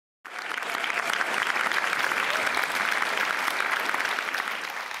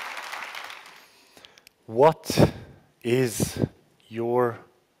What is your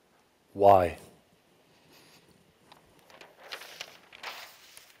why?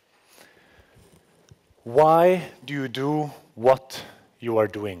 Why do you do what you are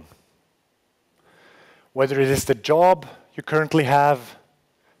doing? Whether it is the job you currently have,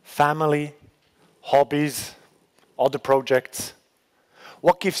 family, hobbies, other projects,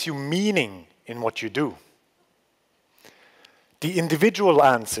 what gives you meaning in what you do? The individual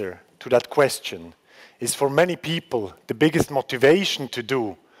answer to that question is for many people the biggest motivation to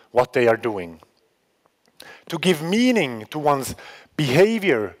do what they are doing. To give meaning to one's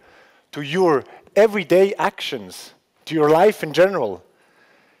behavior, to your everyday actions, to your life in general,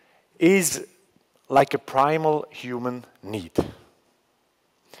 is like a primal human need.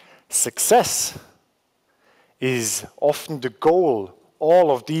 Success is often the goal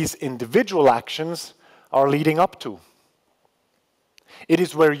all of these individual actions are leading up to. It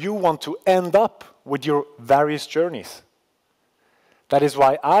is where you want to end up with your various journeys. That is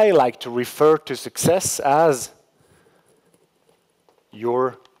why I like to refer to success as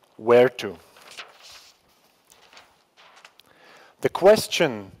your where to. The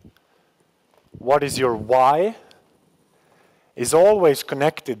question, what is your why, is always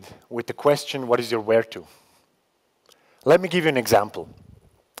connected with the question, what is your where to? Let me give you an example.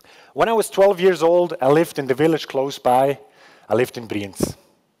 When I was 12 years old, I lived in the village close by. I lived in Brienz.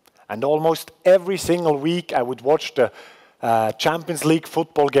 And almost every single week, I would watch the Champions League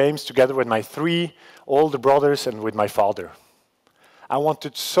football games together with my 3 older brothers and with my father. I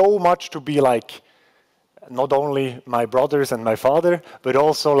wanted so much to be like not only my brothers and my father, but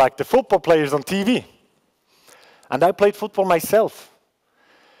also like the football players on TV. And I played football myself.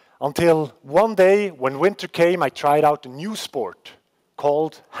 Until one day, when winter came, I tried out a new sport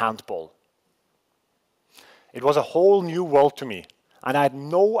called handball. It was a whole new world to me, and I had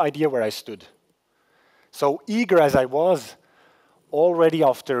no idea where I stood. So eager as I was, already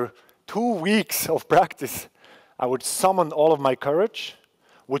after 2 weeks of practice, I would summon all of my courage,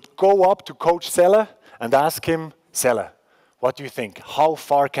 would go up to Coach Selle and ask him, Selle, what do you think? How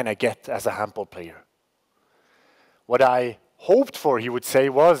far can I get as a handball player? What I hoped for, he would say,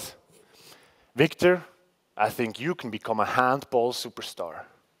 was, Viktor, I think you can become a handball superstar.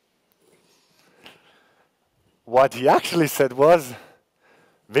 What he actually said was,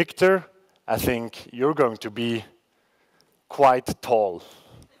 Viktor, I think you're going to be quite tall.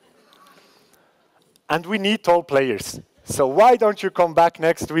 And we need tall players. So why don't you come back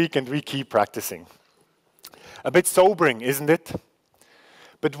next week and we keep practicing? A bit sobering, isn't it?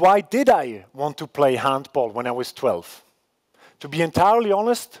 But why did I want to play handball when I was 12? To be entirely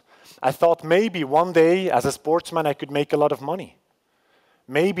honest, I thought maybe one day as a sportsman I could make a lot of money.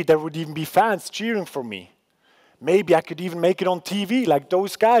 Maybe there would even be fans cheering for me. Maybe I could even make it on TV like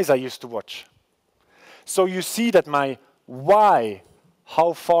those guys I used to watch. So you see that my why,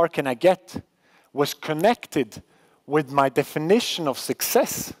 how far can I get, was connected with my definition of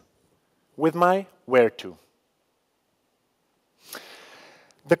success, with my where to.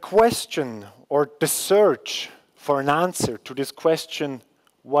 The question or the search for an answer to this question,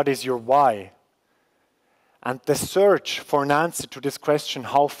 what is your why? And the search for an answer to this question,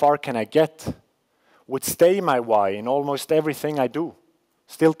 how far can I get, would stay my why in almost everything I do,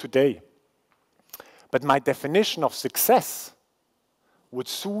 still today. But my definition of success would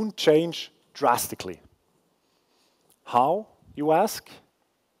soon change drastically. How, you ask?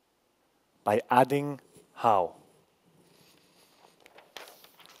 By adding how.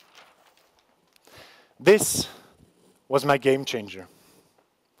 This was my game changer.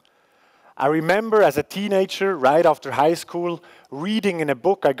 I remember as a teenager, right after high school, reading in a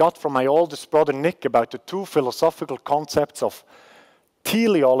book I got from my oldest brother Nick about the 2 philosophical concepts of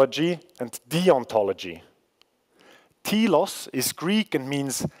teleology and deontology. Telos is Greek and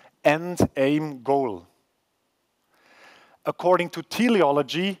means end, aim, goal. According to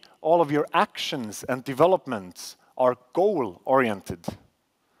teleology, all of your actions and developments are goal-oriented.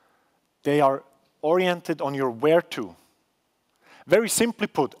 They are oriented on your where to. Very simply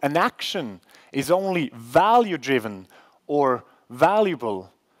put, an action is only value-driven or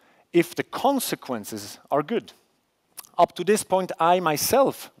valuable if the consequences are good. Up to this point, I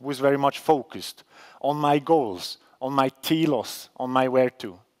myself was very much focused on my goals, on my telos, on my where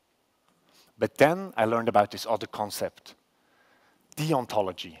to. But then I learned about this other concept,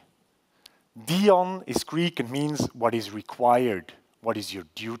 deontology. Deon is Greek and means what is required, what is your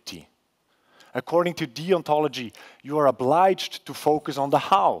duty. According to deontology, you are obliged to focus on the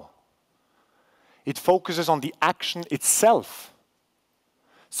how. It focuses on the action itself.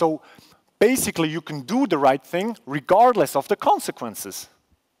 So basically, you can do the right thing regardless of the consequences.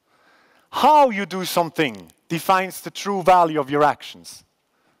 How you do something defines the true value of your actions.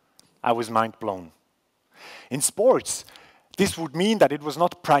 I was mind blown. In sports, this would mean that it was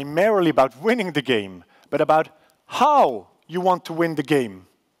not primarily about winning the game, but about how you want to win the game.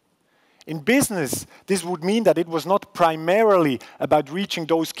 In business, this would mean that it was not primarily about reaching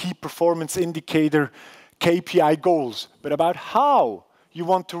those key performance indicator KPI goals, but about how you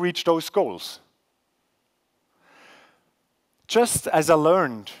want to reach those goals. Just as I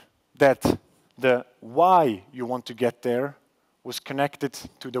learned that the why you want to get there was connected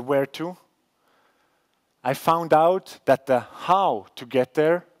to the where to, I found out that the how to get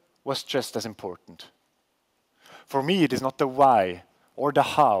there was just as important. For me, it is not the why, or the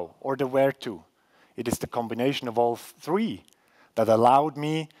how, or the where to. It is the combination of all three that allowed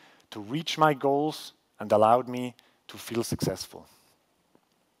me to reach my goals and allowed me to feel successful.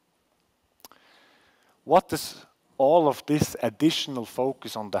 What does all of this additional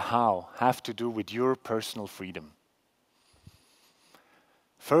focus on the how have to do with your personal freedom?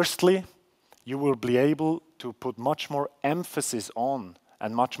 Firstly, you will be able to put much more emphasis on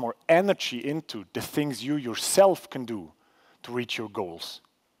and much more energy into the things you yourself can do to reach your goals.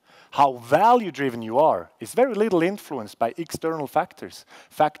 How value-driven you are is very little influenced by external factors,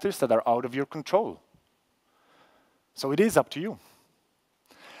 factors that are out of your control. So it is up to you.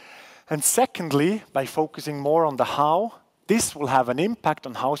 And secondly, by focusing more on the how, this will have an impact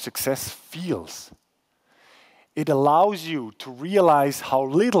on how success feels. It allows you to realize how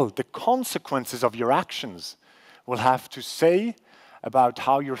little the consequences of your actions will have to say about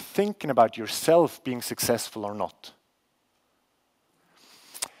how you're thinking about yourself being successful or not.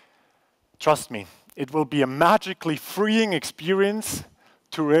 Trust me, it will be a magically freeing experience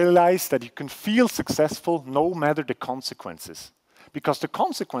to realize that you can feel successful no matter the consequences. Because the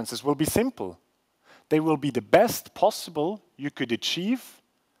consequences will be simple. They will be the best possible you could achieve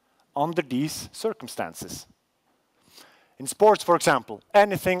under these circumstances. In sports, for example,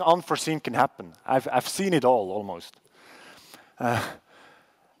 anything unforeseen can happen. I've seen it all, almost.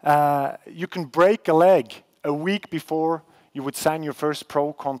 You can break a leg a week before you would sign your first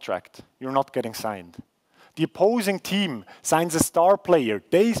pro contract. You're not getting signed. The opposing team signs a star player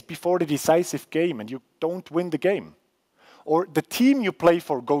days before the decisive game, and you don't win the game. Or the team you play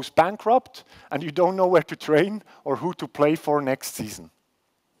for goes bankrupt, and you don't know where to train or who to play for next season.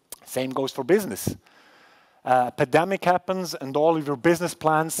 Same goes for business. A pandemic happens, and all of your business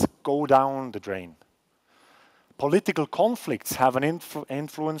plans go down the drain. Political conflicts have an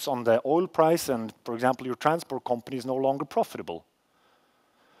influence on the oil price, and, for example, your transport company is no longer profitable.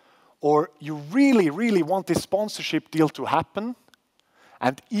 Or you really, really want this sponsorship deal to happen,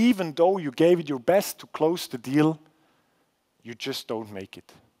 and even though you gave it your best to close the deal, you just don't make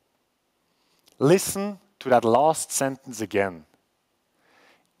it. Listen to that last sentence again.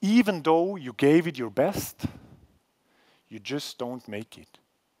 Even though you gave it your best, you just don't make it.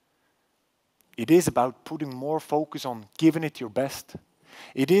 It is about putting more focus on giving it your best.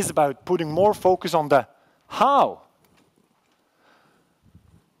 It is about putting more focus on the how.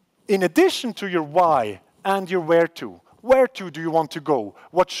 In addition to your why and your where to do you want to go?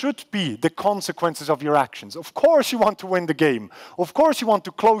 What should be the consequences of your actions? Of course you want to win the game. Of course you want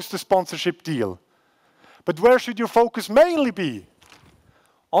to close the sponsorship deal. But where should your focus mainly be?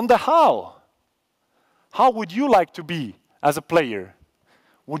 On the how. How would you like to be as a player?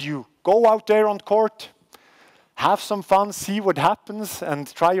 Would you go out there on court, have some fun, see what happens,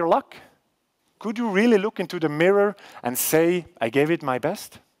 and try your luck? Could you really look into the mirror and say, I gave it my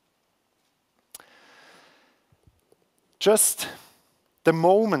best? Just the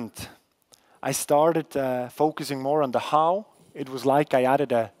moment I started focusing more on the how, it was like I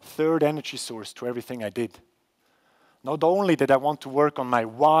added a third energy source to everything I did. Not only did I want to work on my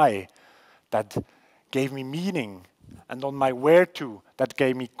why, that gave me meaning, and on my where to, that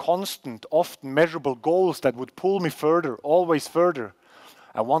gave me constant, often measurable goals that would pull me further, always further.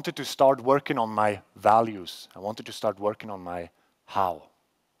 I wanted to start working on my values. I wanted to start working on my how.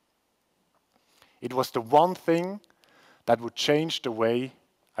 It was the one thing that would change the way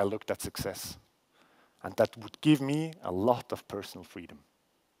I looked at success, and that would give me a lot of personal freedom.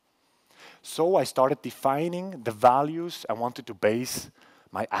 So I started defining the values I wanted to base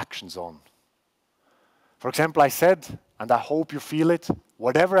my actions on. For example, I said, and I hope you feel it,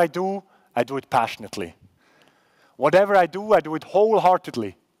 whatever I do it passionately. Whatever I do it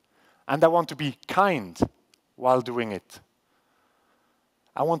wholeheartedly. And I want to be kind while doing it.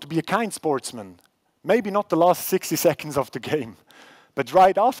 I want to be a kind sportsman. Maybe not the last 60 seconds of the game, but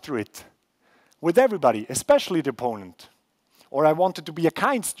right after it, with everybody, especially the opponent. Or I wanted to be a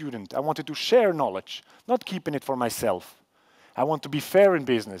kind student. I wanted to share knowledge, not keeping it for myself. I want to be fair in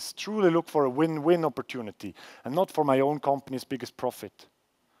business, truly look for a win-win opportunity, and not for my own company's biggest profit.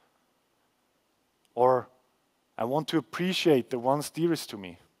 Or I want to appreciate the ones dearest to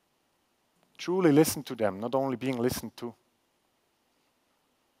me. Truly listen to them, not only being listened to.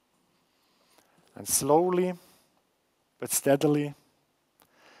 And slowly, but steadily,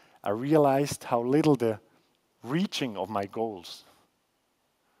 I realized how little the reaching of my goals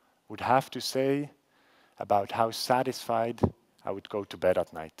would have to say about how satisfied I would go to bed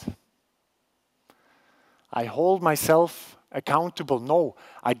at night. I hold myself accountable. No,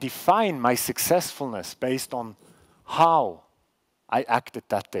 I define my successfulness based on how I acted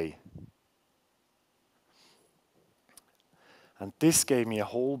that day. And this gave me a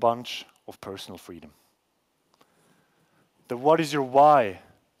whole bunch of personal freedom. The what is your why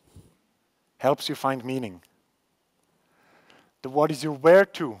helps you find meaning. The what is your where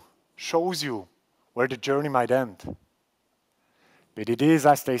to shows you where the journey might end. But it is,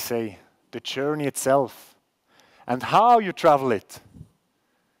 as they say, the journey itself and how you travel it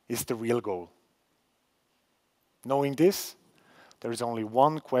is the real goal. Knowing this, there is only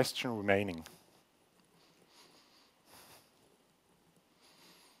one question remaining.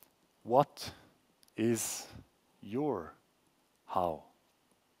 What is your how?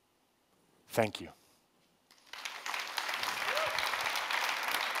 Thank you.